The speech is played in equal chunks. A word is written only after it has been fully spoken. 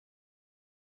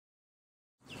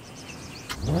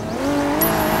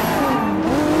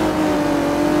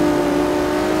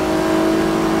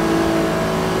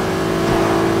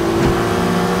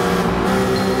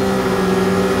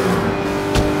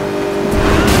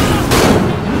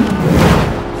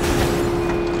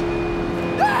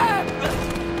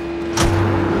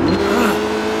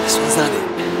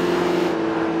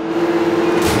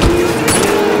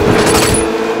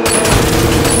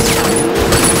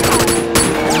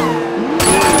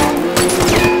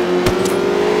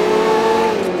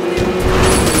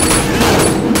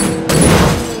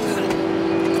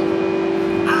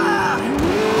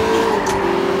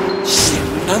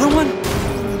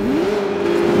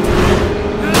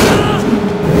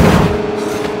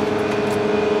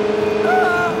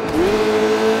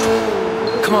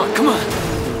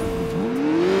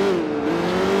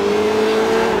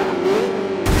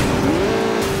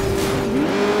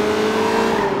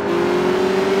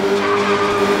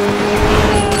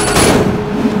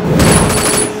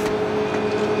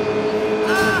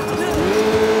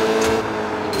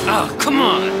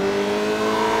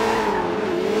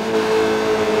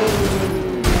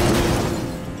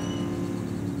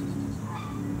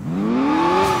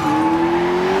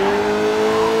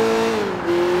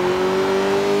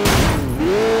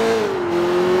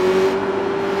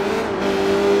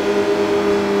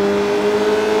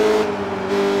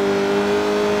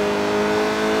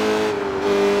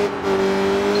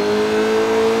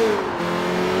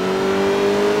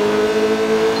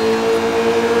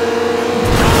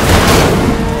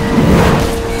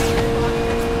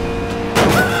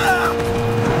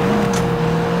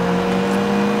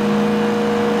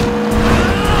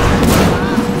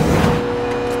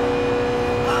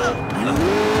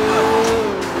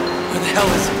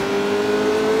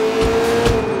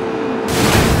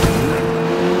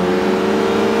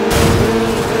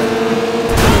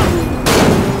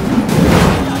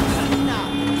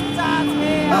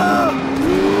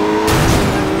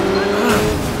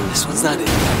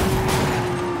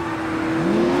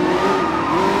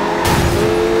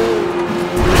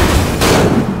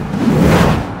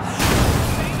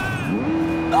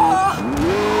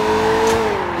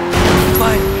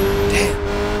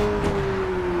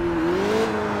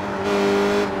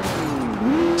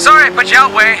Watch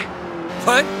out, Wei.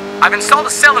 What? I've installed a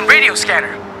cell and radio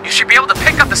scanner. You should be able to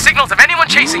pick up the signals of anyone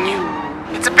chasing you.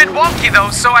 It's a bit wonky though,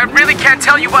 so I really can't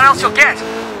tell you what else you'll get.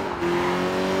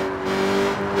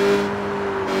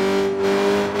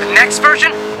 The next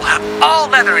version will have all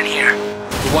leather in here.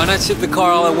 Why not ship the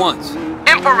car all at once?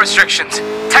 Import restrictions.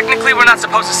 Technically, we're not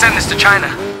supposed to send this to China.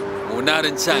 We're not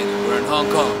in China, we're in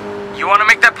Hong Kong. You want to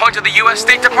make that point to the US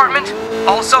State Department?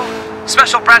 Also,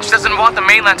 Special Branch doesn't want the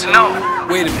mainland to know.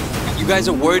 Wait a minute, you guys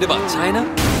are worried about China?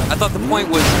 I thought the point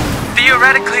was...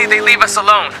 Theoretically, they leave us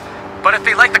alone. But if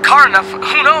they like the car enough,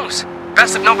 who knows?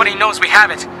 Best if nobody knows we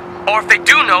have it. Or if they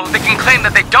do know, they can claim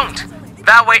that they don't.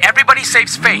 That way, everybody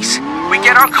saves face. We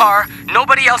get our car,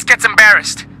 nobody else gets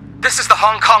embarrassed. This is the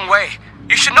Hong Kong way.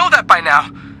 You should know that by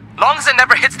now. Long as it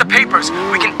never hits the papers,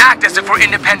 we can act as if we're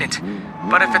independent.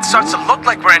 But if it starts to look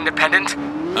like we're independent...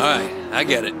 Alright, I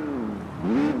get it.